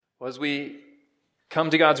Well, as we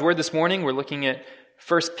come to God's Word this morning, we're looking at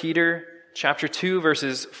 1 Peter chapter 2,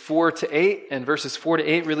 verses 4 to 8. And verses 4 to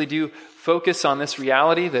 8 really do focus on this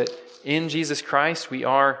reality that in Jesus Christ we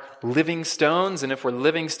are living stones. And if we're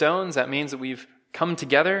living stones, that means that we've come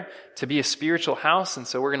together to be a spiritual house. And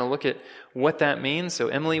so we're going to look at what that means. So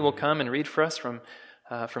Emily will come and read for us from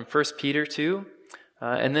 1 Peter 2.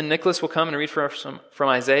 And then Nicholas will come and read for us from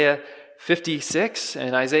Isaiah 56.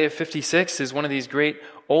 And Isaiah 56 is one of these great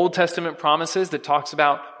Old Testament promises that talks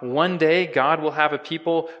about one day God will have a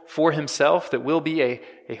people for himself that will be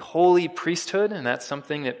a holy priesthood. And that's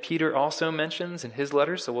something that Peter also mentions in his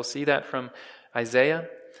letter. So we'll see that from Isaiah.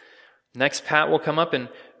 Next, Pat will come up and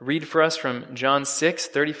read for us from John 6,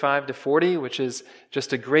 35 to 40, which is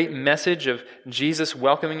just a great message of Jesus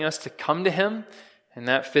welcoming us to come to him. And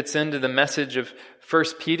that fits into the message of 1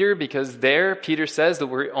 Peter, because there Peter says that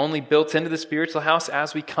we're only built into the spiritual house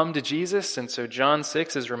as we come to Jesus. And so John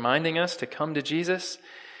 6 is reminding us to come to Jesus.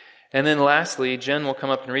 And then lastly, Jen will come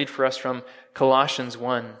up and read for us from Colossians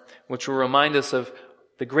 1, which will remind us of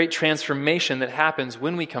the great transformation that happens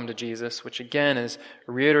when we come to Jesus, which again is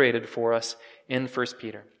reiterated for us in 1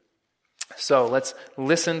 Peter. So let's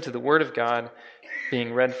listen to the Word of God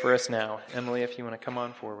being read for us now. Emily, if you want to come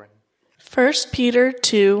on forward. 1 Peter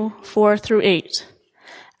 2, 4 through 8.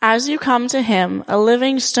 As you come to him, a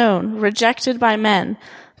living stone, rejected by men,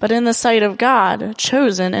 but in the sight of God,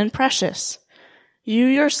 chosen and precious. You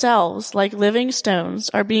yourselves, like living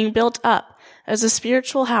stones, are being built up as a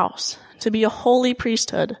spiritual house, to be a holy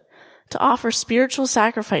priesthood, to offer spiritual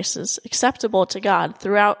sacrifices acceptable to God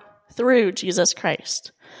through Jesus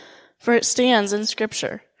Christ. For it stands in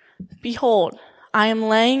Scripture, Behold, I am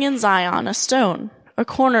laying in Zion a stone, a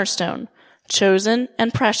cornerstone, chosen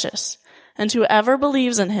and precious, and whoever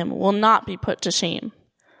believes in him will not be put to shame.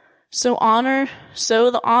 So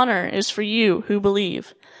the honor is for you who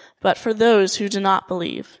believe, but for those who do not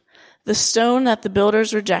believe, the stone that the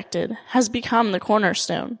builders rejected has become the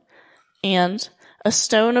cornerstone, and a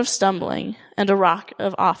stone of stumbling and a rock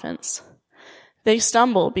of offense. They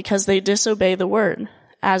stumble because they disobey the word,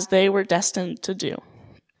 as they were destined to do.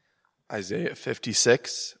 Isaiah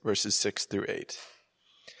 56, verses 6 through 8.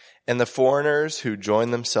 And the foreigners who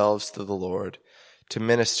join themselves to the Lord, to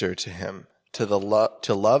minister to him, to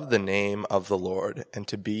love the name of the Lord, and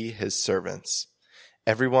to be his servants.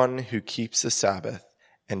 Everyone who keeps the Sabbath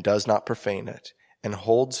and does not profane it, and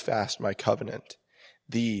holds fast my covenant,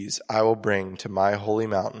 these I will bring to my holy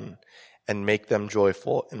mountain, and make them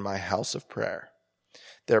joyful in my house of prayer.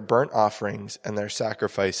 Their burnt offerings and their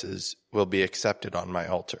sacrifices will be accepted on my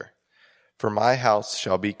altar. For my house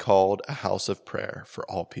shall be called a house of prayer for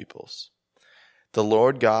all peoples. The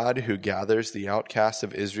Lord God, who gathers the outcasts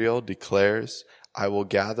of Israel, declares, I will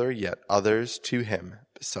gather yet others to him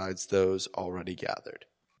besides those already gathered.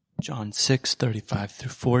 John 6:35 through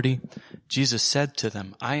 40. Jesus said to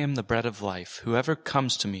them, I am the bread of life. Whoever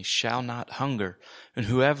comes to me shall not hunger, and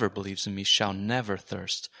whoever believes in me shall never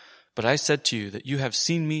thirst. But I said to you that you have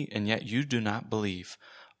seen me, and yet you do not believe.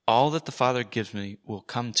 All that the Father gives me will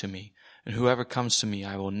come to me, and whoever comes to me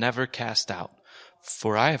I will never cast out.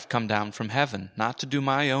 For I have come down from heaven, not to do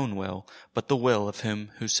my own will, but the will of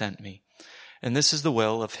him who sent me. And this is the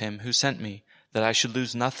will of him who sent me, that I should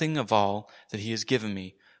lose nothing of all that he has given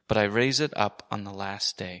me, but I raise it up on the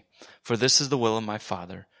last day. For this is the will of my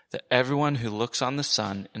Father, that everyone who looks on the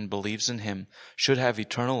Son and believes in him should have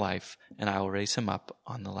eternal life, and I will raise him up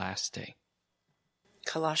on the last day.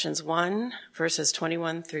 Colossians 1, verses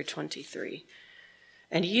 21 through 23.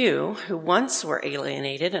 And you, who once were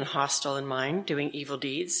alienated and hostile in mind, doing evil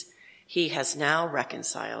deeds, he has now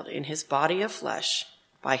reconciled in his body of flesh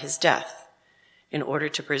by his death, in order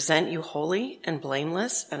to present you holy and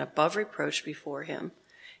blameless and above reproach before him,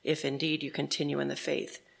 if indeed you continue in the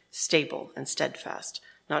faith, stable and steadfast,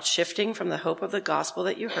 not shifting from the hope of the gospel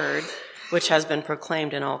that you heard, which has been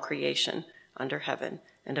proclaimed in all creation under heaven,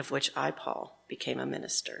 and of which I, Paul, became a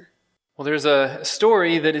minister. Well, there's a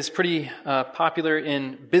story that is pretty popular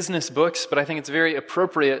in business books, but I think it's very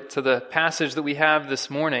appropriate to the passage that we have this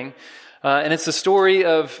morning. And it's the story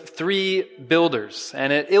of three builders,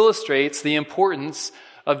 and it illustrates the importance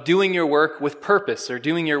of doing your work with purpose, or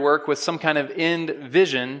doing your work with some kind of end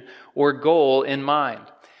vision or goal in mind.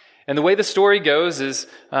 And the way the story goes is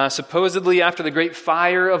supposedly after the Great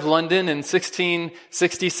Fire of London in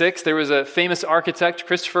 1666, there was a famous architect,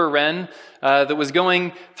 Christopher Wren, that was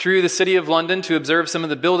going through the city of London to observe some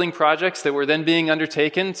of the building projects that were then being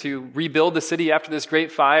undertaken to rebuild the city after this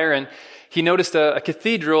Great Fire. And he noticed a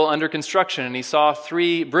cathedral under construction, and he saw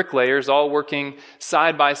 3 bricklayers all working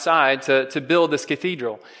side by side to build this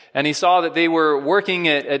cathedral. And he saw that they were working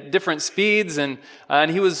at different speeds, and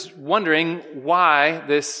he was wondering why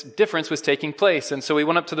this difference was taking place. And so he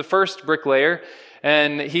went up to the first bricklayer,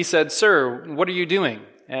 and he said, "Sir, what are you doing?"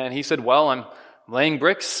 And he said, "Well, I'm laying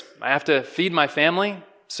bricks. I have to feed my family,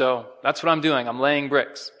 so that's what I'm doing. I'm laying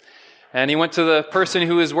bricks." And he went to the person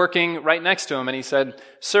who was working right next to him, and he said,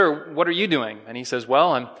 "Sir, what are you doing?" And he says,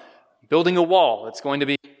 "Well, I'm building a wall. It's going to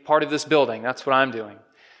be part of this building. That's what I'm doing."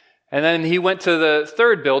 And then he went to the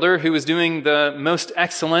third builder who was doing the most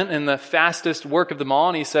excellent and the fastest work of them all,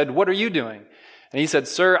 and he said, "What are you doing?" And he said,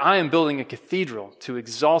 "Sir, I am building a cathedral to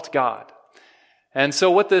exalt God." And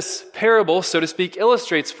so what this parable, so to speak,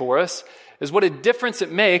 illustrates for us is what a difference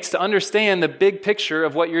it makes to understand the big picture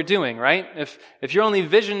of what you're doing, right? If your only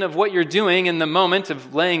vision of what you're doing in the moment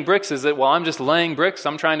of laying bricks is that, well, I'm just laying bricks,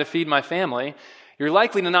 I'm trying to feed my family, you're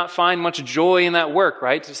likely to not find much joy in that work,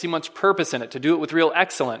 right? To see much purpose in it, to do it with real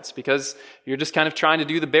excellence, because you're just kind of trying to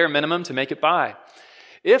do the bare minimum to make it by.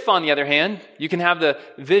 If, on the other hand, you can have the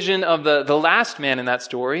vision of the last man in that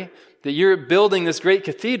story, that you're building this great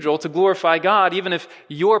cathedral to glorify God, even if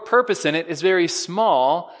your purpose in it is very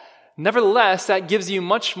small, nevertheless, that gives you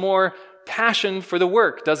much more passion for the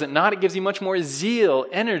work, does it not? It gives you much more zeal,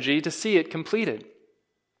 energy to see it completed.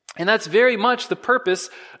 And that's very much the purpose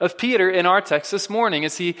of Peter in our text this morning.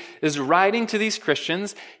 As he is writing to these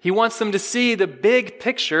Christians, he wants them to see the big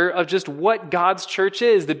picture of just what God's church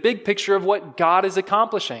is, the big picture of what God is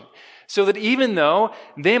accomplishing. So that even though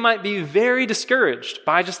they might be very discouraged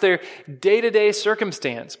by just their day-to-day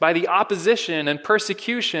circumstance, by the opposition and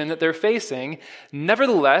persecution that they're facing,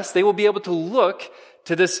 nevertheless, they will be able to look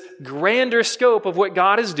to this grander scope of what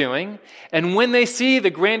God is doing. And when they see the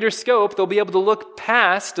grander scope, they'll be able to look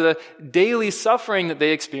past the daily suffering that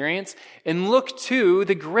they experience and look to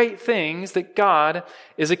the great things that God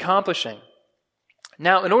is accomplishing.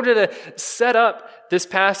 Now, in order to set up this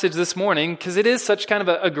passage this morning, because it is such kind of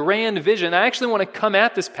a grand vision, I actually want to come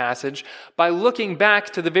at this passage by looking back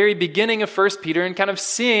to the very beginning of 1 Peter and kind of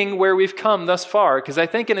seeing where we've come thus far. Because I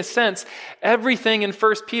think, in a sense, everything in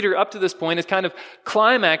 1 Peter up to this point is kind of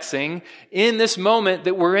climaxing in this moment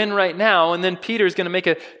that we're in right now, and then Peter's going to make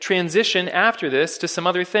a transition after this to some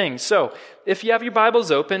other things. So, if you have your Bibles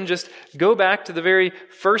open, just go back to the very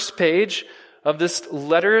first page of this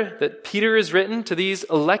letter that Peter has written to these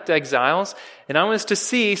elect exiles, and I want us to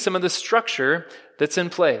see some of the structure that's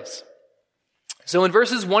in place. So in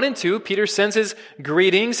verses 1 and 2, Peter sends his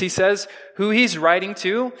greetings. He says who he's writing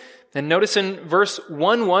to. And notice in verse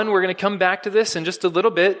 1:1, we're going to come back to this in just a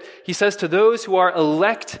little bit. He says, to those who are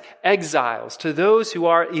elect exiles, to those who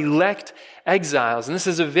are elect exiles. And this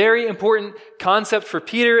is a very important concept for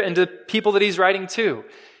Peter and to people that he's writing to.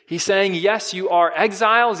 He's saying, yes, you are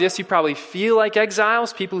exiles. Yes, you probably feel like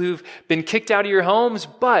exiles, people who've been kicked out of your homes,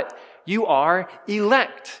 but you are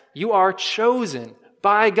elect. You are chosen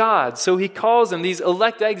by God. So he calls them these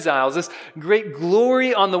elect exiles, this great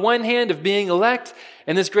glory on the one hand of being elect,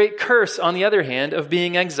 and this great curse on the other hand of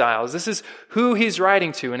being exiles. This is who he's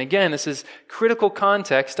writing to. And again, this is critical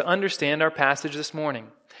context to understand our passage this morning.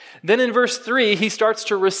 Then in verse 3, he starts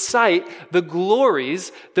to recite the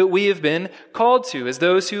glories that we have been called to as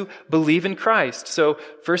those who believe in Christ. So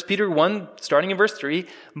 1 Peter 1, starting in verse 3,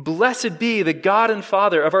 blessed be the God and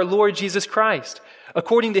Father of our Lord Jesus Christ.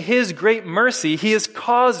 According to his great mercy, he has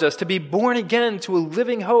caused us to be born again to a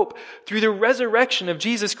living hope through the resurrection of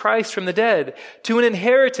Jesus Christ from the dead, to an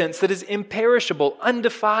inheritance that is imperishable,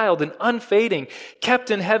 undefiled, and unfading, kept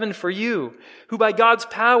in heaven for you, who by God's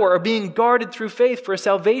power are being guarded through faith for a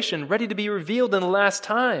salvation ready to be revealed in the last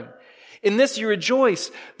time. In this you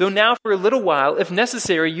rejoice, though now for a little while, if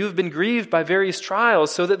necessary, you have been grieved by various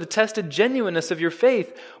trials, so that the tested genuineness of your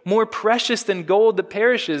faith, more precious than gold that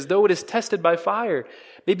perishes, though it is tested by fire,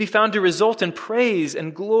 may be found to result in praise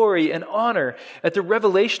and glory and honor at the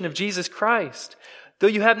revelation of Jesus Christ. Though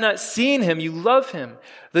you have not seen him, you love him.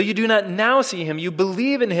 Though you do not now see him, you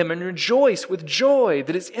believe in him and rejoice with joy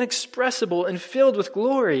that is inexpressible and filled with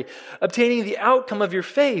glory, obtaining the outcome of your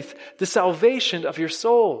faith, the salvation of your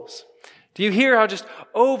souls. Do you hear how just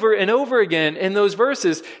over and over again in those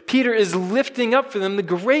verses, Peter is lifting up for them the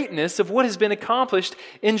greatness of what has been accomplished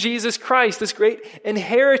in Jesus Christ, this great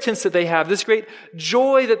inheritance that they have, this great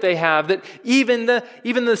joy that they have, that even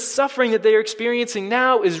the suffering that they are experiencing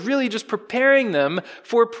now is really just preparing them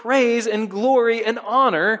for praise and glory and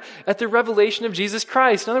honor at the revelation of Jesus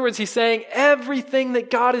Christ. In other words, he's saying everything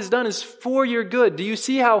that God has done is for your good. Do you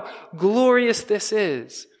see how glorious this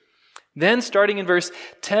is? Then, starting in verse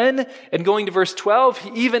 10 and going to verse 12,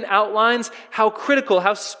 he even outlines how critical,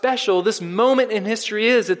 how special this moment in history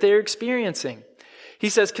is that they're experiencing. He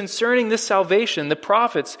says, concerning this salvation, the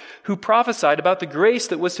prophets who prophesied about the grace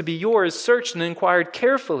that was to be yours searched and inquired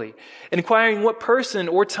carefully, inquiring what person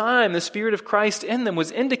or time the Spirit of Christ in them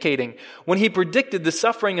was indicating when he predicted the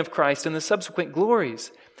suffering of Christ and the subsequent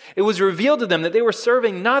glories. It was revealed to them that they were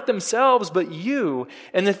serving not themselves, but you,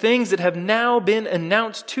 and the things that have now been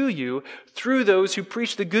announced to you through those who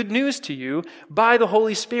preach the good news to you by the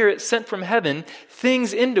Holy Spirit sent from heaven,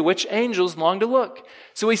 things into which angels long to look.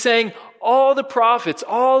 So he's saying, all the prophets,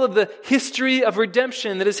 all of the history of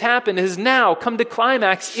redemption that has happened has now come to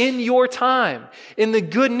climax in your time, in the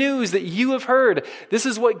good news that you have heard. This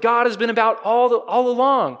is what God has been about all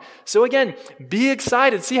along. So again, be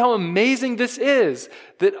excited. See how amazing this is,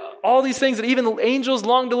 that all these things that even the angels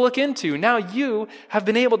long to look into, now you have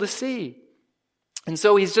been able to see. And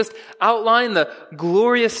so he's just outlined the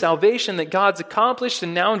glorious salvation that God's accomplished.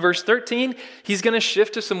 And now in verse 13, he's going to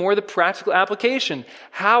shift to some more of the practical application.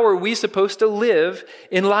 How are we supposed to live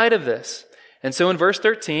in light of this? And so in verse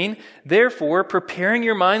 13, therefore, preparing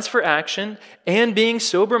your minds for action and being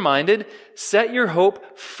sober-minded, set your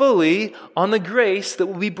hope fully on the grace that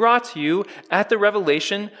will be brought to you at the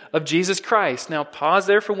revelation of Jesus Christ. Now pause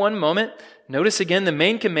there for one moment. Notice again, the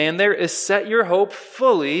main command there is set your hope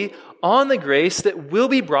fully on the grace that will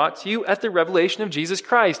be brought to you at the revelation of Jesus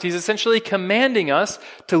Christ. He's essentially commanding us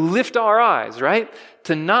to lift our eyes, right?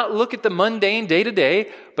 To not look at the mundane day to day,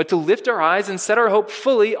 but to lift our eyes and set our hope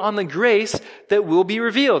fully on the grace that will be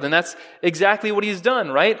revealed. And that's exactly what he's done,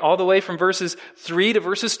 right? All the way from verses 3 to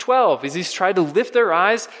verses 12, as he's tried to lift their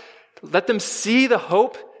eyes, let them see the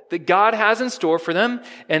hope that God has in store for them.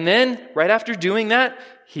 And then, right after doing that,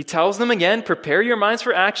 he tells them again, prepare your minds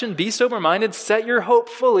for action, be sober-minded, set your hope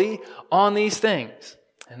fully on these things.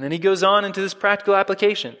 And then he goes on into this practical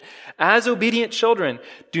application. As obedient children,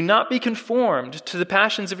 do not be conformed to the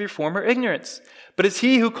passions of your former ignorance. But as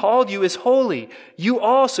he who called you is holy, you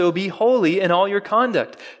also be holy in all your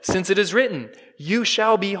conduct, since it is written, you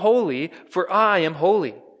shall be holy, for I am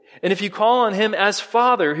holy. And if you call on him as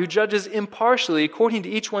Father, who judges impartially according to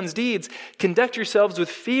each one's deeds, conduct yourselves with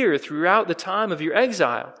fear throughout the time of your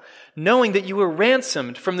exile, knowing that you were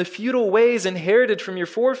ransomed from the futile ways inherited from your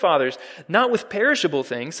forefathers, not with perishable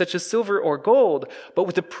things such as silver or gold, but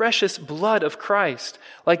with the precious blood of Christ,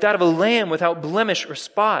 like that of a lamb without blemish or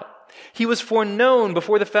spot. He was foreknown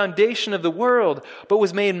before the foundation of the world, but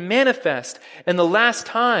was made manifest in the last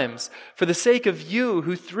times for the sake of you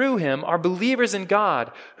who through him are believers in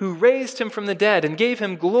God, who raised him from the dead and gave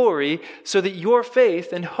him glory, so that your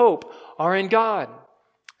faith and hope are in God.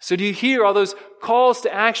 So do you hear all those calls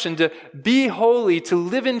to action, to be holy, to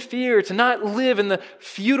live in fear, to not live in the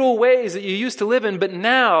futile ways that you used to live in, but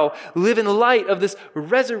now live in light of this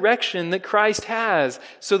resurrection that Christ has,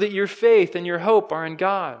 so that your faith and your hope are in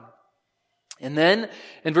God? And then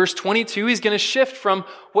in verse 22, he's going to shift from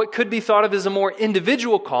what could be thought of as a more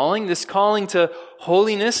individual calling, this calling to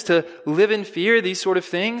holiness, to live in fear, these sort of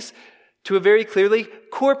things, to a very clearly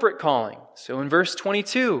corporate calling. So in verse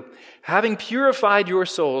 22, having purified your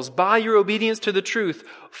souls by your obedience to the truth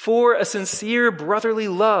for a sincere brotherly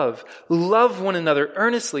love, love one another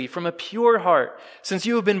earnestly from a pure heart, since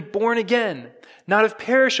you have been born again, not of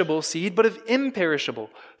perishable seed, but of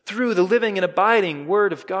imperishable, through the living and abiding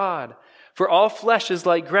word of God. For all flesh is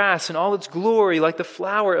like grass, and all its glory like the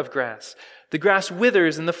flower of grass. The grass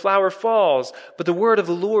withers and the flower falls, but the word of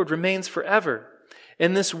the Lord remains forever.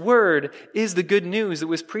 And this word is the good news that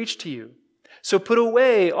was preached to you. So put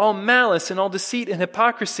away all malice and all deceit and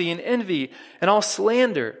hypocrisy and envy and all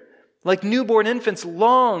slander. Like newborn infants,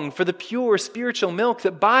 long for the pure spiritual milk,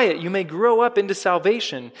 that by it you may grow up into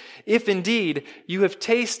salvation, if indeed you have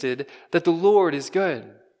tasted that the Lord is good.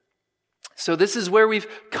 So this is where we've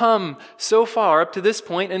come so far up to this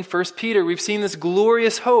point in 1 Peter. We've seen this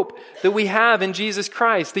glorious hope that we have in Jesus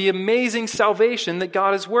Christ, the amazing salvation that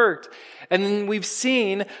God has worked. And then we've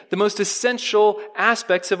seen the most essential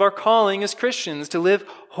aspects of our calling as Christians, to live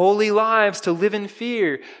holy lives, to live in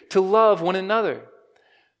fear, to love one another.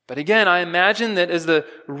 But again, I imagine that as the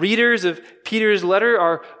readers of Peter's letter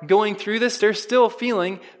are going through this, they're still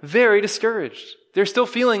feeling very discouraged. They're still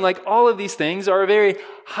feeling like all of these things are a very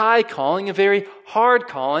high calling, a very hard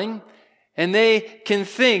calling, and they can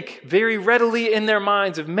think very readily in their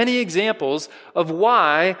minds of many examples of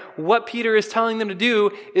why what Peter is telling them to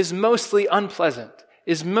do is mostly unpleasant.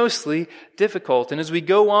 is mostly difficult. And as we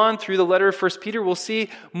go on through the letter of 1 Peter, we'll see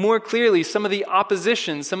more clearly some of the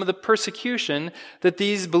opposition, some of the persecution that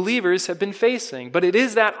these believers have been facing. But it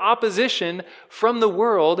is that opposition from the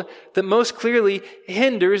world that most clearly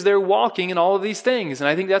hinders their walking in all of these things. And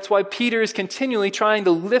I think that's why Peter is continually trying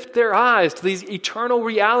to lift their eyes to these eternal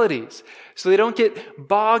realities so they don't get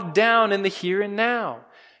bogged down in the here and now.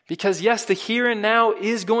 Because yes, the here and now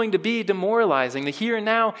is going to be demoralizing. The here and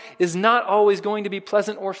now is not always going to be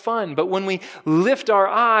pleasant or fun. But when we lift our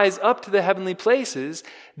eyes up to the heavenly places,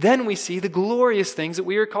 then we see the glorious things that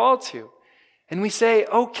we are called to. And we say,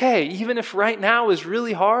 okay, even if right now is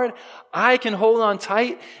really hard, I can hold on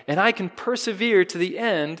tight and I can persevere to the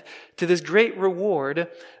end to this great reward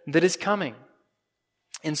that is coming.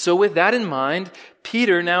 And so with that in mind,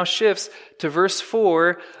 Peter now shifts to verse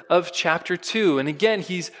 4 of chapter 2. And again,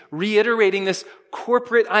 he's reiterating this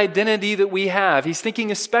corporate identity that we have. He's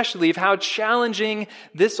thinking especially of how challenging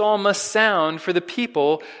this all must sound for the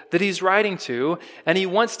people that he's writing to. And he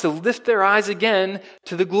wants to lift their eyes again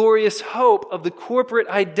to the glorious hope of the corporate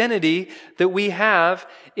identity that we have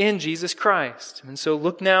in Jesus Christ. And so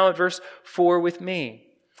look now at verse 4 with me.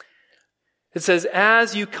 It says,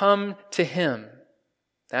 as you come to him.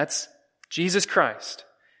 That's Jesus Christ.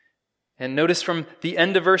 And notice from the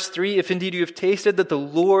end of verse 3, if indeed you have tasted that the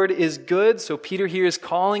Lord is good. So Peter here is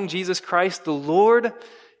calling Jesus Christ the Lord.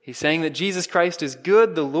 He's saying that Jesus Christ is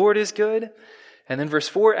good, the Lord is good. And then verse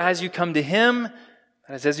 4, as you come to him,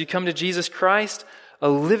 that is, as you come to Jesus Christ, a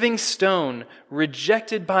living stone,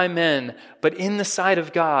 rejected by men, but in the sight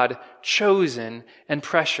of God, chosen and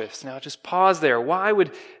precious. Now just pause there. Why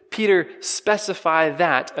would Peter specify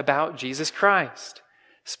that about Jesus Christ?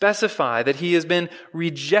 Specify that he has been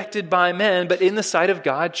rejected by men, but in the sight of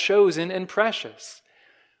God, chosen and precious.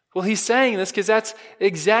 Well, he's saying this because that's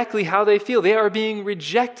exactly how they feel. They are being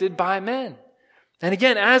rejected by men. And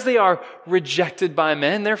again, as they are rejected by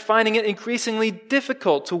men, they're finding it increasingly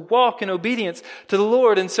difficult to walk in obedience to the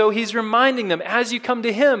Lord. And so he's reminding them, as you come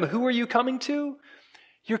to him, who are you coming to?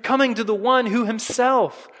 You're coming to the one who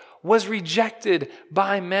himself was rejected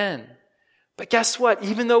by men. But guess what?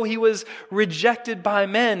 Even though he was rejected by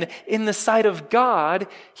men, in the sight of God,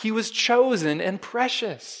 he was chosen and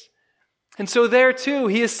precious. And so there too,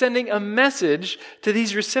 he is sending a message to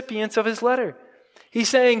these recipients of his letter. He's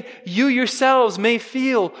saying, you yourselves may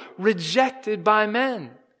feel rejected by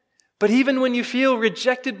men. But even when you feel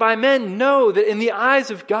rejected by men, know that in the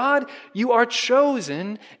eyes of God, you are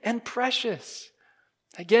chosen and precious.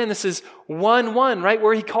 Again, this is 1:1, right,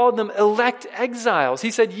 where he called them elect exiles.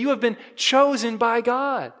 He said, you have been chosen by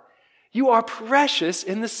God. You are precious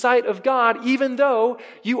in the sight of God, even though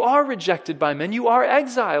you are rejected by men. You are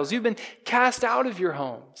exiles. You've been cast out of your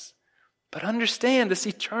homes. But understand this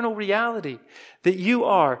eternal reality that you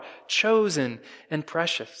are chosen and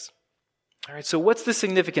precious. All right, so what's the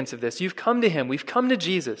significance of this? You've come to him. We've come to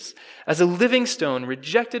Jesus as a living stone,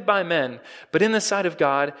 rejected by men, but in the sight of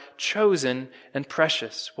God, chosen and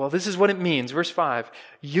precious. Well, this is what it means. Verse 5,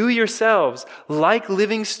 you yourselves, like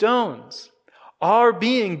living stones, are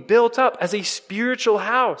being built up as a spiritual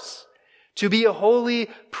house, to be a holy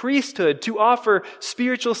priesthood, to offer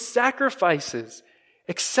spiritual sacrifices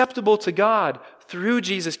acceptable to God through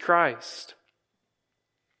Jesus Christ.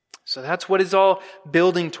 So that's what it's all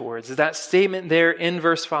building towards, is that statement there in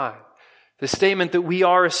verse 5. The statement that we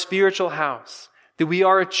are a spiritual house, that we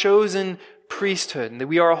are a chosen priesthood, and that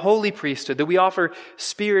we are a holy priesthood, that we offer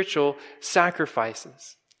spiritual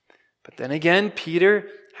sacrifices. But then again, Peter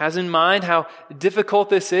has in mind how difficult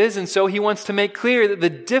this is, and so he wants to make clear that the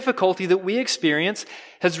difficulty that we experience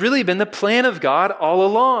has really been the plan of God all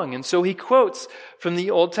along. And so he quotes from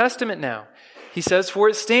the Old Testament now. He says, for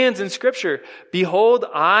it stands in Scripture, behold,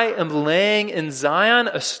 I am laying in Zion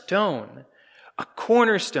a stone, a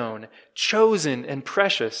cornerstone, chosen and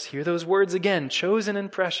precious. Hear those words again, chosen and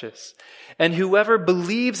precious. And whoever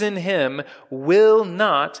believes in him will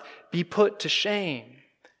not be put to shame.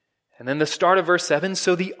 And then the start of verse 7,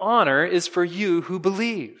 so the honor is for you who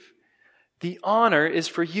believe. The honor is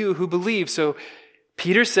for you who believe. So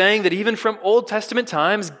Peter's saying that even from Old Testament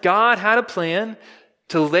times, God had a plan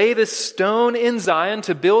to lay this stone in Zion,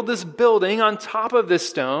 to build this building on top of this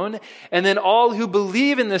stone, and then all who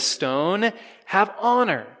believe in this stone have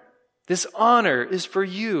honor. This honor is for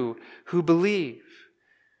you who believe.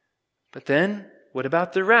 But then, what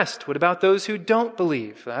about the rest? What about those who don't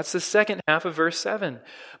believe? That's the second half of verse 7.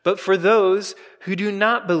 But for those who do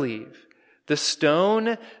not believe, the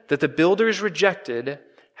stone that the builders rejected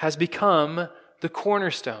has become the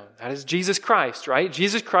cornerstone. That is Jesus Christ, right?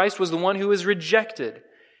 Jesus Christ was the one who was rejected.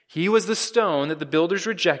 He was the stone that the builders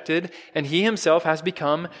rejected, and he himself has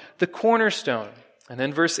become the cornerstone. And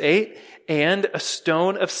then verse 8, and a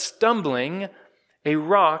stone of stumbling, a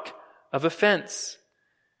rock of offense.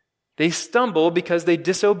 They stumble because they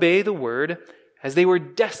disobey the word as they were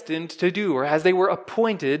destined to do, or as they were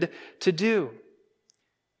appointed to do.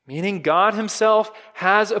 Meaning God himself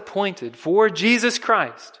has appointed for Jesus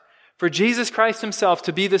Christ himself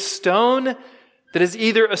to be the stone that is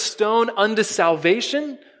either a stone unto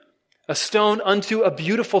salvation, a stone unto a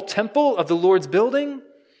beautiful temple of the Lord's building,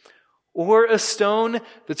 or a stone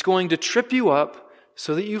that's going to trip you up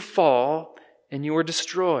so that you fall and you are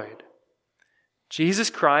destroyed. Jesus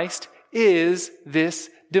Christ is this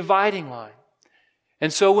dividing line.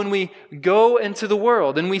 And so when we go into the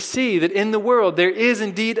world and we see that in the world there is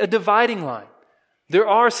indeed a dividing line, there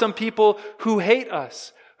are some people who hate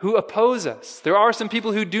us, who oppose us. There are some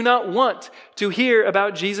people who do not want to hear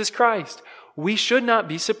about Jesus Christ. We should not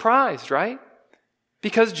be surprised, right?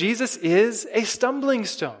 Because Jesus is a stumbling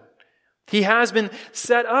stone. He has been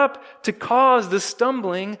set up to cause the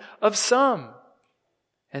stumbling of some.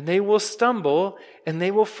 And they will stumble and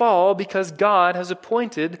they will fall because God has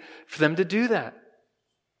appointed for them to do that.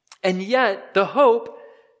 And yet, the hope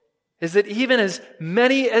is that even as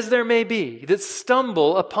many as there may be that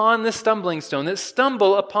stumble upon the stumbling stone, that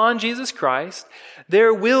stumble upon Jesus Christ,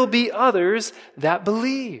 there will be others that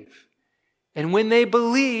believe. And when they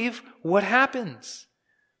believe, what happens?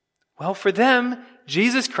 Well, for them,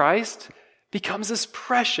 Jesus Christ becomes this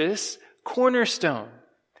precious cornerstone,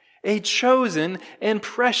 a chosen and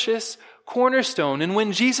precious cornerstone. And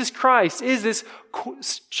when Jesus Christ is this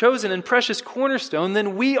chosen and precious cornerstone,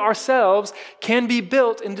 then we ourselves can be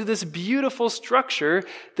built into this beautiful structure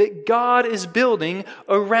that God is building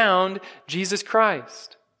around Jesus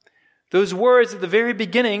Christ. Those words at the very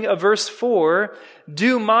beginning of verse 4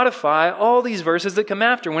 do modify all these verses that come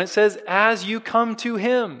after when it says, as you come to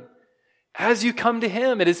him. As you come to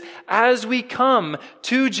him. It is as we come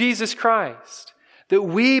to Jesus Christ that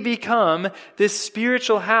we become this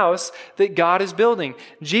spiritual house that God is building.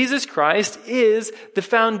 Jesus Christ is the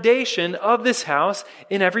foundation of this house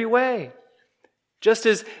in every way. Just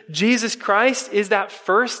as Jesus Christ is that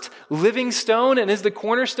first living stone and is the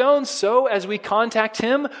cornerstone, so as we contact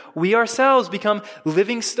him, we ourselves become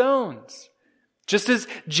living stones. Just as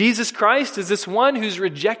Jesus Christ is this one who's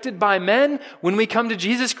rejected by men, when we come to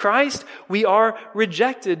Jesus Christ, we are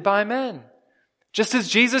rejected by men. Just as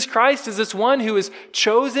Jesus Christ is this one who is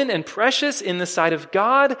chosen and precious in the sight of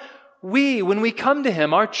God, we, when we come to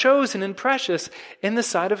him, are chosen and precious in the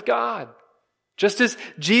sight of God. Just as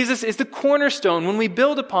Jesus is the cornerstone, when we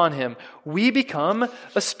build upon him, we become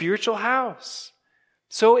a spiritual house.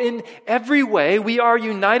 So in every way, we are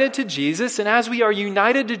united to Jesus, and as we are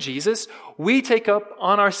united to Jesus, we take up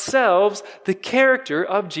on ourselves the character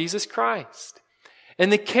of Jesus Christ.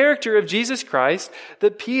 And the character of Jesus Christ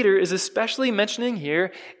that Peter is especially mentioning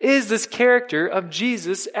here is this character of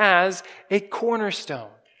Jesus as a cornerstone,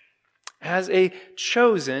 as a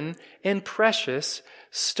chosen and precious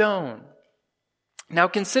stone. Now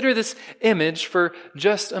consider this image for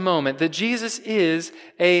just a moment, that Jesus is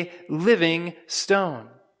a living stone.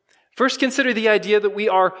 First, consider the idea that we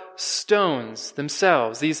are stones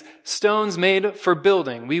themselves, these stones made for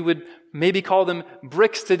building. We would maybe call them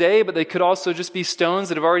bricks today, but they could also just be stones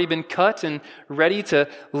that have already been cut and ready to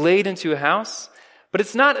laid into a house. But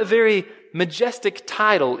it's not a very majestic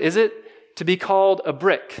title, is it, to be called a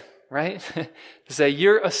brick, right? To say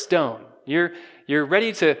you're a stone. You're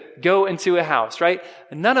ready to go into a house, right?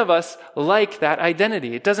 None of us like that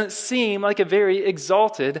identity. It doesn't seem like a very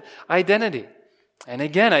exalted identity. And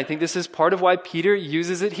again, I think this is part of why Peter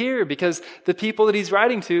uses it here, because the people that he's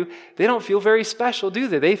writing to, they don't feel very special, do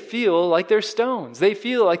they? They feel like they're stones. They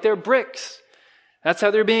feel like they're bricks. That's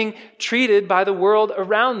how they're being treated by the world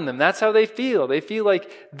around them. That's how they feel. They feel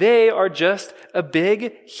like they are just a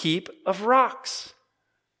big heap of rocks.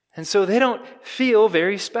 And so they don't feel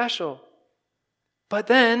very special. But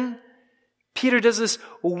then Peter does this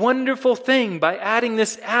wonderful thing by adding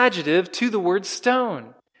this adjective to the word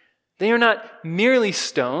stone. They are not merely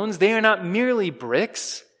stones. They are not merely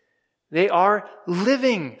bricks. They are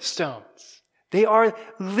living stones. They are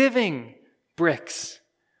living bricks.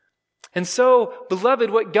 And so, beloved,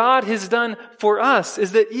 what God has done for us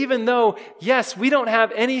is that even though, yes, we don't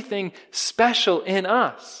have anything special in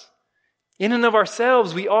us, in and of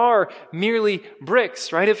ourselves, we are merely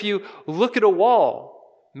bricks, right? If you look at a wall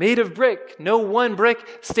made of brick, no one brick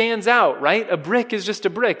stands out, right? A brick is just a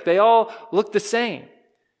brick. They all look the same.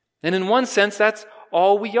 And in one sense, that's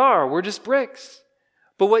all we are. We're just bricks.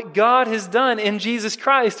 But what God has done in Jesus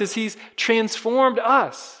Christ is he's transformed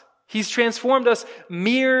us. He's transformed us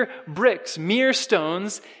mere bricks, mere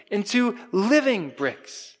stones, into living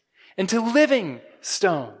bricks. into living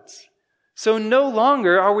stones. So no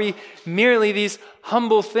longer are we merely these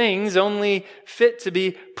humble things only fit to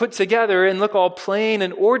be put together and look all plain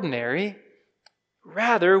and ordinary.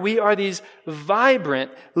 Rather, we are these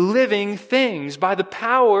vibrant, living things by the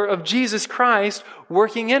power of Jesus Christ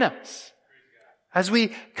working in us. As we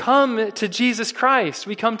come to Jesus Christ,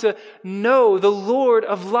 we come to know the Lord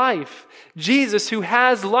of life, Jesus who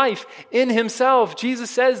has life in himself. Jesus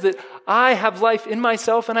says that I have life in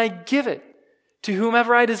myself and I give it to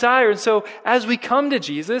whomever I desire. And so as we come to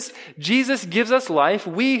Jesus, Jesus gives us life.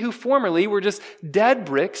 We who formerly were just dead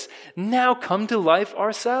bricks now come to life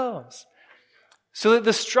ourselves. So that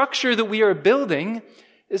the structure that we are building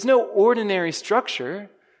is no ordinary structure.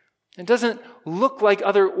 It doesn't look like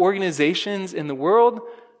other organizations in the world.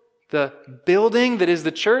 The building that is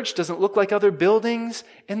the church doesn't look like other buildings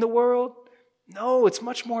in the world. No, it's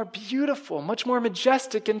much more beautiful, much more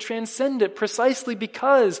majestic and transcendent, precisely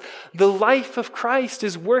because the life of Christ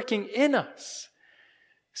is working in us.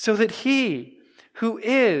 So that he, who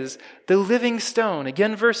is the living stone,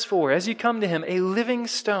 again verse 4, as you come to him, a living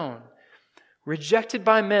stone, rejected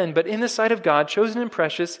by men, but in the sight of God, chosen and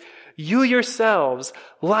precious, you yourselves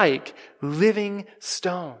like living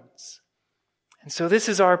stones. And so this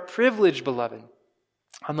is our privilege, beloved.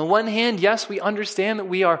 On the one hand, yes, we understand that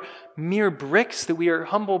we are mere bricks, that we are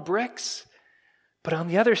humble bricks. But on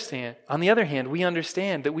the other hand, we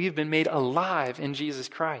understand that we have been made alive in Jesus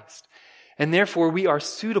Christ. And therefore, we are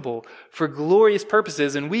suitable for glorious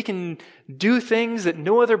purposes, and we can do things that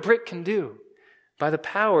no other brick can do by the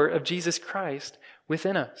power of Jesus Christ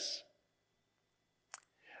within us.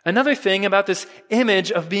 Another thing about this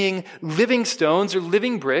image of being living stones or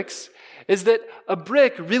living bricks is that a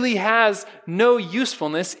brick really has no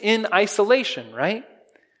usefulness in isolation, right?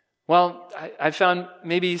 Well, I found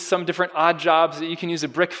maybe some different odd jobs that you can use a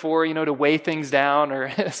brick for, to weigh things down or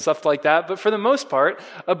stuff like that. But for the most part,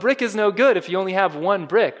 a brick is no good if you only have one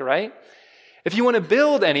brick, right? If you want to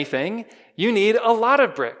build anything, you need a lot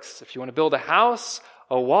of bricks. If you want to build a house,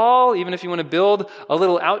 a wall, even if you want to build a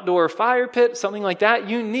little outdoor fire pit, something like that,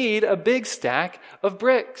 you need a big stack of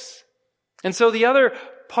bricks. And so the other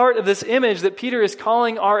part of this image that Peter is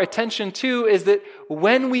calling our attention to is that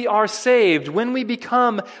when we are saved, when we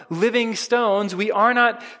become living stones, we are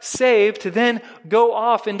not saved to then go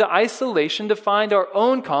off into isolation to find our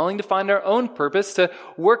own calling, to find our own purpose, to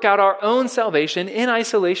work out our own salvation in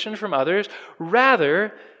isolation from others.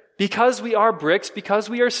 Rather, because we are bricks, because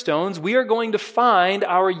we are stones, we are going to find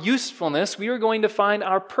our usefulness, we are going to find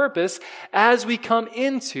our purpose as we come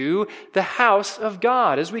into the house of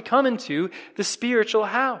God, as we come into the spiritual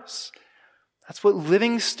house. That's what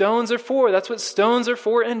living stones are for. That's what stones are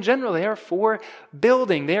for in general. They are for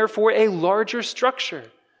building. They are for a larger structure.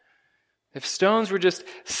 If stones were just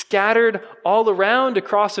scattered all around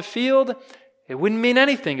across a field, it wouldn't mean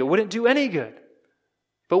anything. It wouldn't do any good.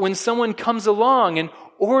 But when someone comes along and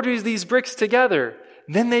orders these bricks together,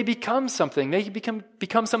 then they become something. They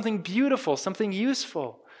become something beautiful, something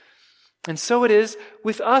useful. And so it is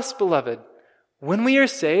with us, beloved. When we are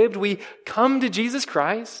saved, we come to Jesus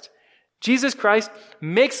Christ. Jesus Christ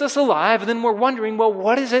makes us alive, and then we're wondering, well,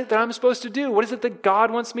 what is it that I'm supposed to do? What is it that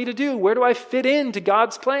God wants me to do? Where do I fit into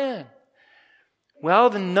God's plan?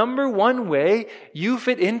 Well, the number one way you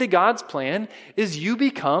fit into God's plan is you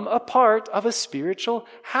become a part of a spiritual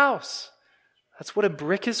house. That's what a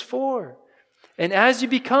brick is for. And as you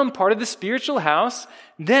become part of the spiritual house,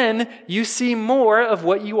 then you see more of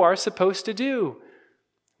what you are supposed to do.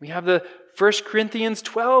 We have the 1 Corinthians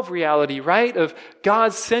 12 reality, right? Of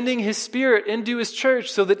God sending his Spirit into his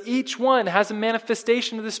church so that each one has a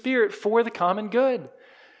manifestation of the Spirit for the common good.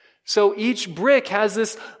 So each brick has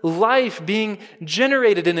this life being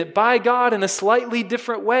generated in it by God in a slightly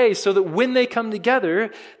different way so that when they come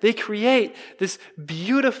together, they create this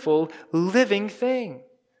beautiful living thing.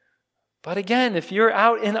 But again, if you're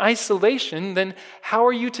out in isolation, then how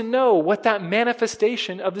are you to know what that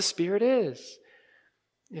manifestation of the Spirit is?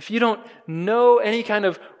 If you don't know any kind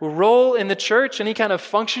of role in the church, any kind of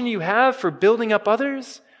function you have for building up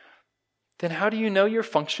others, then how do you know your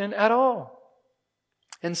function at all?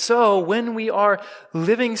 And so, when we are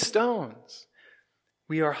living stones,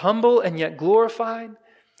 we are humble and yet glorified,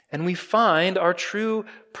 and we find our true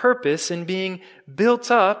purpose in being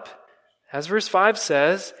built up, as verse 5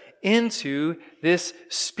 says, into this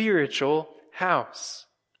spiritual house.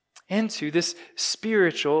 Into this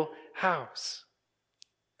spiritual house.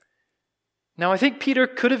 Now, I think Peter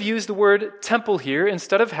could have used the word temple here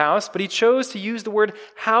instead of house, but he chose to use the word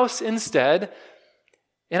house instead.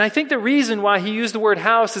 And I think the reason why he used the word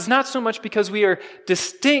house is not so much because we are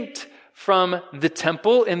distinct from the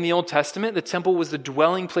temple in the Old Testament. The temple was the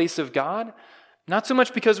dwelling place of God. Not so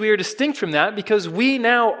much because we are distinct from that, because we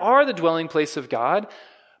now are the dwelling place of God,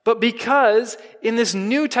 but because in this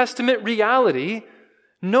New Testament reality,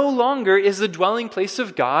 no longer is the dwelling place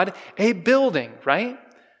of God a building, right?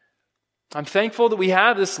 I'm thankful that we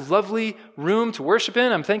have this lovely room to worship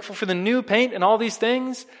in. I'm thankful for the new paint and all these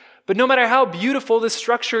things. But no matter how beautiful this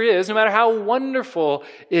structure is, no matter how wonderful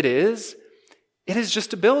it is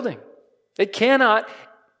just a building. It cannot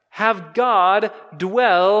have God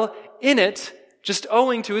dwell in it just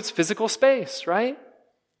owing to its physical space, right?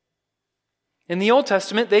 In the Old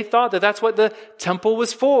Testament, they thought that that's what the temple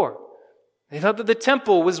was for. They thought that the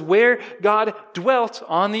temple was where God dwelt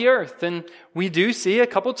on the earth. And we do see a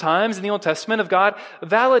couple times in the Old Testament of God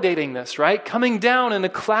validating this, right? Coming down in a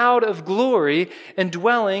cloud of glory and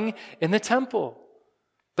dwelling in the temple.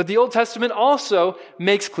 But the Old Testament also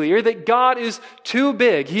makes clear that God is too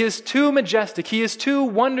big. He is too majestic. He is too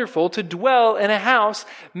wonderful to dwell in a house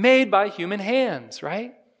made by human hands,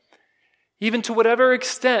 right? Even to whatever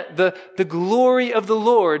extent the glory of the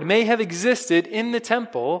Lord may have existed in the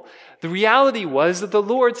temple, the reality was that the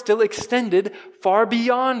Lord still extended far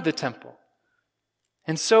beyond the temple.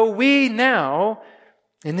 And so we now,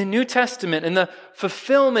 in the New Testament, in the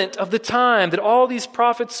fulfillment of the time that all these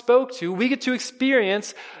prophets spoke to, we get to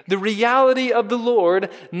experience the reality of the Lord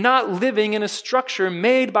not living in a structure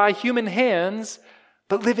made by human hands,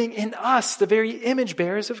 but living in us, the very image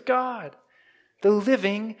bearers of God. The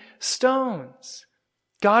living stones.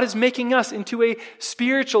 God is making us into a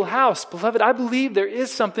spiritual house. Beloved, I believe there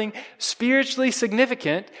is something spiritually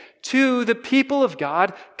significant to the people of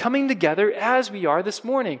God coming together as we are this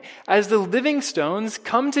morning. As the living stones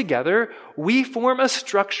come together, we form a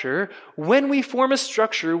structure. When we form a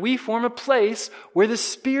structure, we form a place where the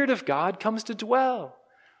Spirit of God comes to dwell.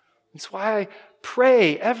 That's why I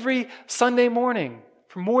pray every Sunday morning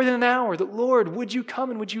for more than an hour that, Lord, would you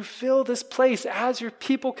come and would you fill this place as your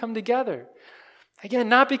people come together? Again,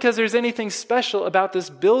 not because there's anything special about this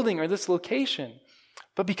building or this location,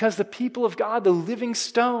 but because the people of God, the living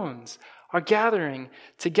stones, are gathering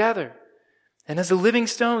together. And as the living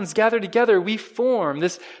stones gather together, we form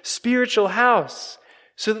this spiritual house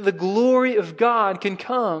so that the glory of God can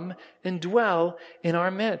come and dwell in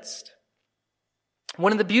our midst.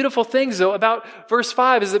 One of the beautiful things, though, about verse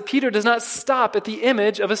 5 is that Peter does not stop at the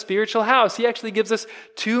image of a spiritual house. He actually gives us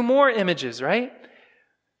two more images, right?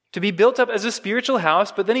 To be built up as a spiritual house,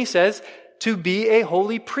 but then he says, to be a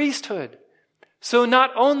holy priesthood. So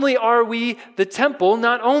not only are we the temple,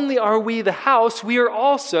 not only are we the house, we are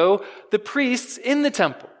also the priests in the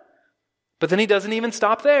temple. But then he doesn't even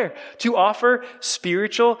stop there. To offer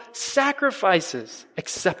spiritual sacrifices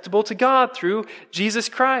acceptable to God through Jesus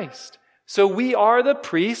Christ. So we are the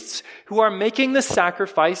priests who are making the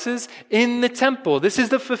sacrifices in the temple. This is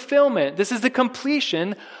the fulfillment. This is the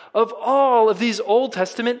completion of all of these Old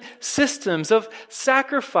Testament systems of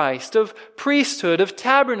sacrifice, of priesthood, of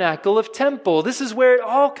tabernacle, of temple. This is where it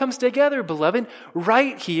all comes together, beloved,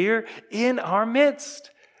 right here in our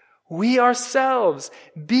midst. We ourselves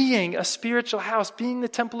being a spiritual house, being the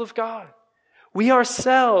temple of God. We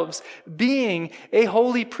ourselves being a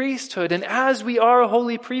holy priesthood. And as we are a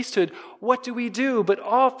holy priesthood, what do we do but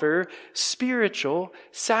offer spiritual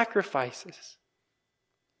sacrifices?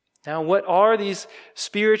 Now, what are these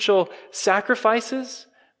spiritual sacrifices?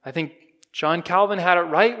 I think John Calvin had it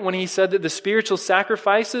right when he said that the spiritual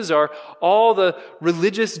sacrifices are all the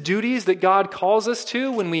religious duties that God calls us to.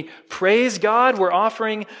 When we praise God, we're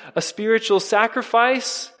offering a spiritual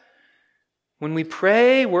sacrifice. When we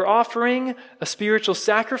pray, we're offering a spiritual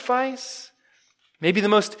sacrifice. Maybe the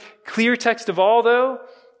most clear text of all, though,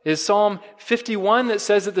 is Psalm 51 that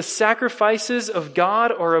says that the sacrifices of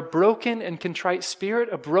God are a broken and contrite spirit,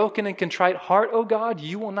 a broken and contrite heart, O God,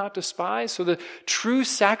 you will not despise. So the true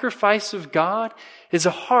sacrifice of God is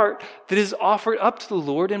a heart that is offered up to the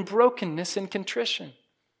Lord in brokenness and contrition.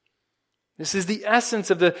 This is the essence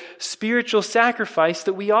of the spiritual sacrifice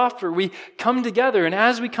that we offer. We come together, and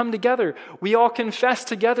as we come together, we all confess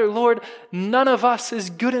together, Lord, none of us is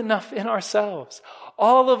good enough in ourselves.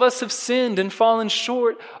 All of us have sinned and fallen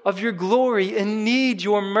short of your glory and need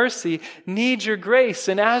your mercy, need your grace.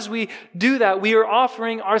 And as we do that, we are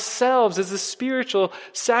offering ourselves as a spiritual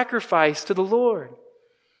sacrifice to the Lord.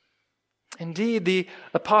 Indeed, the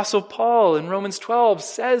Apostle Paul in Romans 12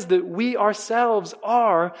 says that we ourselves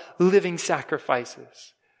are living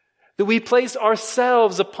sacrifices, that we place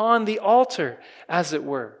ourselves upon the altar, as it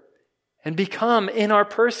were, and become in our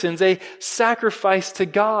persons a sacrifice to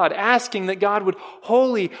God, asking that God would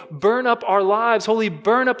wholly burn up our lives, wholly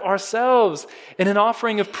burn up ourselves in an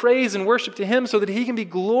offering of praise and worship to Him so that He can be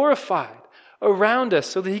glorified around us,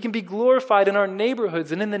 so that He can be glorified in our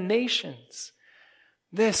neighborhoods and in the nations.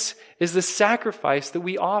 This is the sacrifice that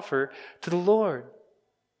we offer to the Lord.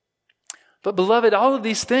 But beloved, all of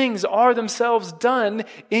these things are themselves done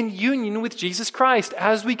in union with Jesus Christ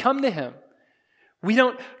as we come to Him. We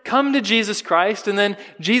don't come to Jesus Christ and then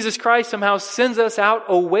Jesus Christ somehow sends us out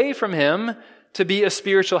away from Him to be a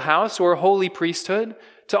spiritual house or a holy priesthood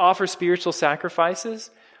to offer spiritual sacrifices.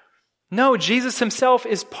 No, Jesus Himself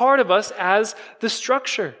is part of us as the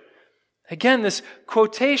structure. Again, this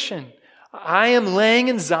quotation, I am laying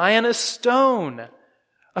in Zion a stone,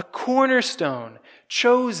 a cornerstone,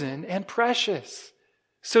 chosen and precious.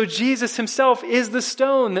 So Jesus Himself is the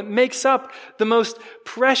stone that makes up the most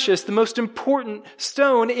precious, the most important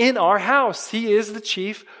stone in our house. He is the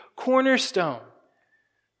chief cornerstone.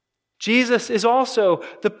 Jesus is also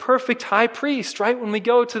the perfect high priest, right? When we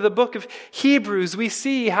go to the book of Hebrews, we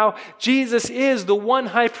see how Jesus is the one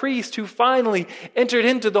high priest who finally entered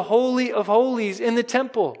into the Holy of Holies in the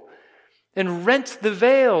temple and rent the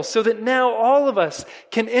veil so that now all of us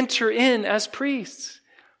can enter in as priests.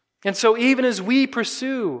 And so even as we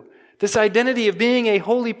pursue this identity of being a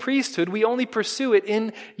holy priesthood, we only pursue it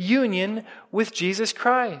in union with Jesus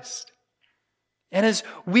Christ. And as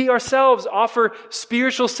we ourselves offer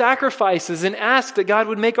spiritual sacrifices and ask that God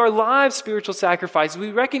would make our lives spiritual sacrifices,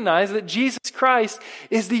 we recognize that Jesus Christ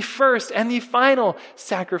is the first and the final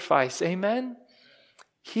sacrifice. Amen?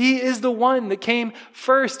 He is the one that came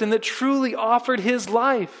first and that truly offered His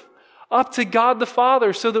life up to God the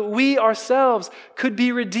Father so that we ourselves could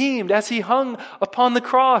be redeemed as He hung upon the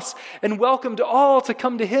cross and welcomed all to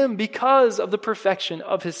come to Him because of the perfection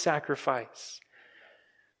of His sacrifice.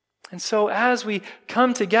 And so as we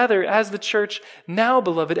come together as the church now,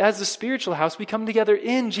 beloved, as the spiritual house, we come together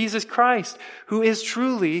in Jesus Christ, who is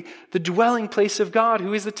truly the dwelling place of God,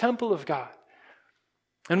 who is the temple of God.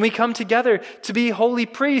 And we come together to be holy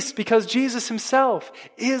priests because Jesus Himself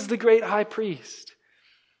is the great high priest.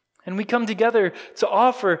 And we come together to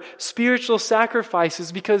offer spiritual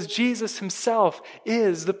sacrifices because Jesus Himself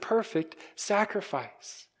is the perfect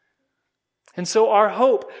sacrifice. And so our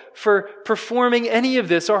hope for performing any of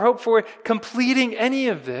this, our hope for completing any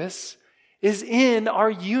of this, is in our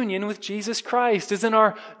union with Jesus Christ, is in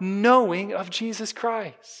our knowing of Jesus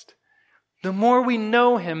Christ. The more we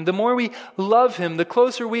know Him, the more we love Him, the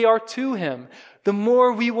closer we are to Him, the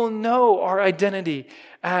more we will know our identity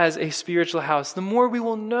as a spiritual house, the more we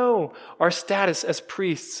will know our status as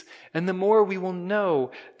priests, and the more we will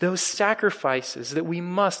know those sacrifices that we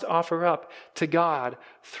must offer up to God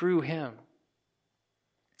through Him.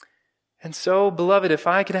 And so, beloved, if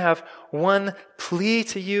I could have one plea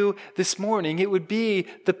to you this morning, it would be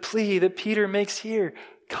the plea that Peter makes here.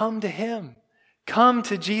 Come to Him. Come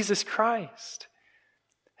to Jesus Christ.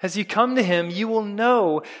 As you come to Him, you will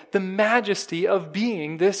know the majesty of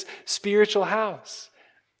being this spiritual house,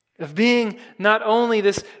 of being not only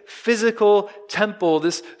this physical temple,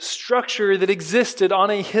 this structure that existed on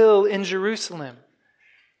a hill in Jerusalem,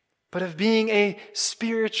 but of being a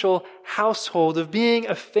spiritual household, of being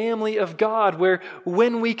a family of God, where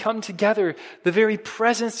when we come together, the very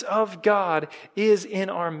presence of God is in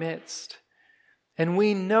our midst. And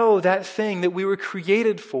we know that thing that we were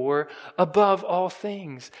created for above all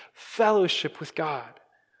things, fellowship with God,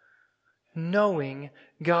 knowing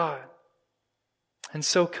God. And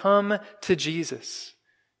so come to Jesus.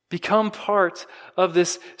 Become part of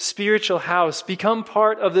this spiritual house. Become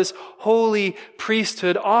part of this holy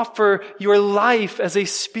priesthood. Offer your life as a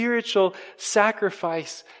spiritual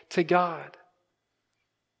sacrifice to God.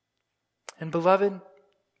 And beloved,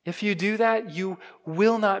 if you do that, you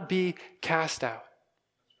will not be cast out.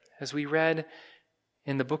 As we read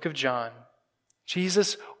in the book of John,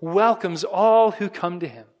 Jesus welcomes all who come to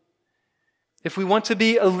Him. If we want to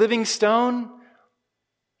be a living stone,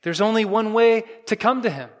 there's only one way to come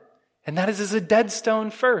to Him, and that is as a dead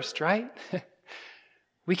stone first, right?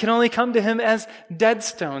 We can only come to Him as dead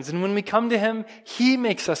stones, and when we come to Him, He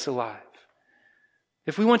makes us alive.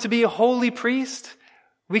 If we want to be a holy priest,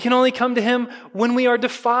 we can only come to Him when we are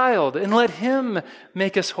defiled and let Him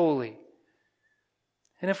make us holy.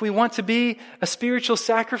 And if we want to be a spiritual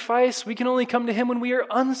sacrifice, we can only come to Him when we are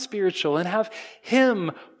unspiritual and have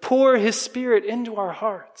Him pour His Spirit into our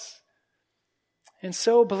hearts. And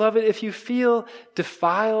so, beloved, if you feel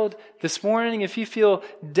defiled this morning, if you feel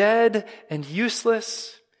dead and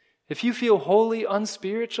useless, if you feel wholly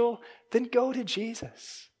unspiritual, then go to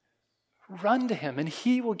Jesus. Run to Him and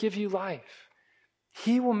He will give you life.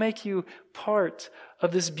 He will make you part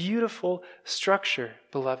of this beautiful structure,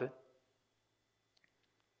 beloved.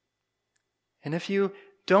 And if you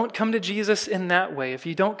don't come to Jesus in that way, if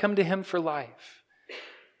you don't come to him for life,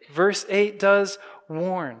 verse 8 does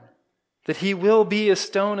warn that he will be a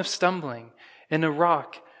stone of stumbling and a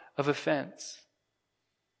rock of offense.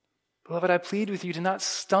 Beloved, I plead with you to not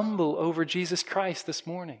stumble over Jesus Christ this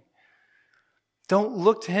morning. Don't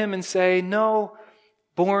look to him and say, no,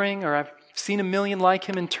 boring, or I've seen a million like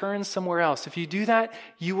him, and turn somewhere else. If you do that,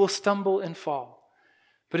 you will stumble and fall.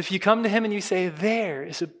 But if you come to him and you say, there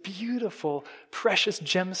is a beautiful, precious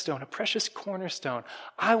gemstone, a precious cornerstone,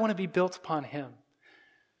 I want to be built upon him,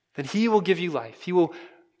 then he will give you life. He will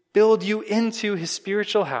build you into his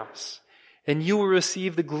spiritual house, and you will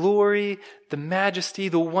receive the glory, the majesty,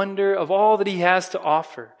 the wonder of all that he has to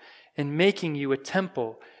offer in making you a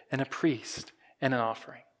temple and a priest and an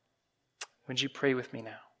offering. Would you pray with me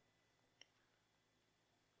now?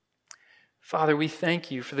 Father, we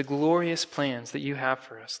thank you for the glorious plans that you have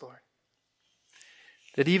for us, Lord.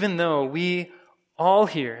 That even though we all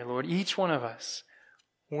here, Lord, each one of us,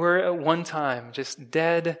 were at one time just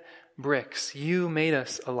dead bricks, you made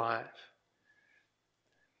us alive.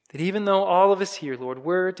 That even though all of us here, Lord,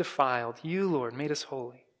 were defiled, you, Lord, made us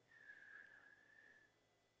holy.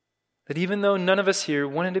 That even though none of us here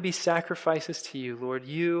wanted to be sacrifices to you, Lord,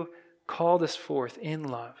 you called us forth in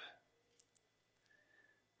love.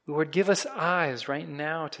 Lord, give us eyes right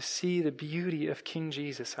now to see the beauty of King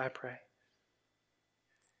Jesus, I pray.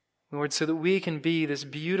 Lord, so that we can be this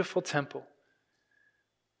beautiful temple,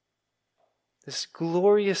 this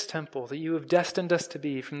glorious temple that you have destined us to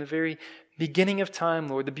be from the very beginning of time,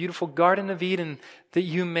 Lord, the beautiful Garden of Eden that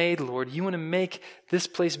you made, Lord. You want to make this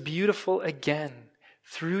place beautiful again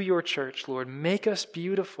through your church, Lord. Make us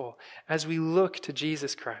beautiful as we look to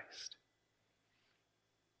Jesus Christ.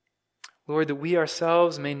 Lord, that we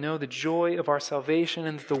ourselves may know the joy of our salvation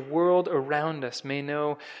and that the world around us may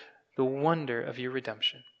know the wonder of your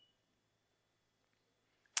redemption.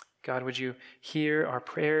 God, would you hear our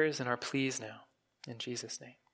prayers and our pleas now? In Jesus' name.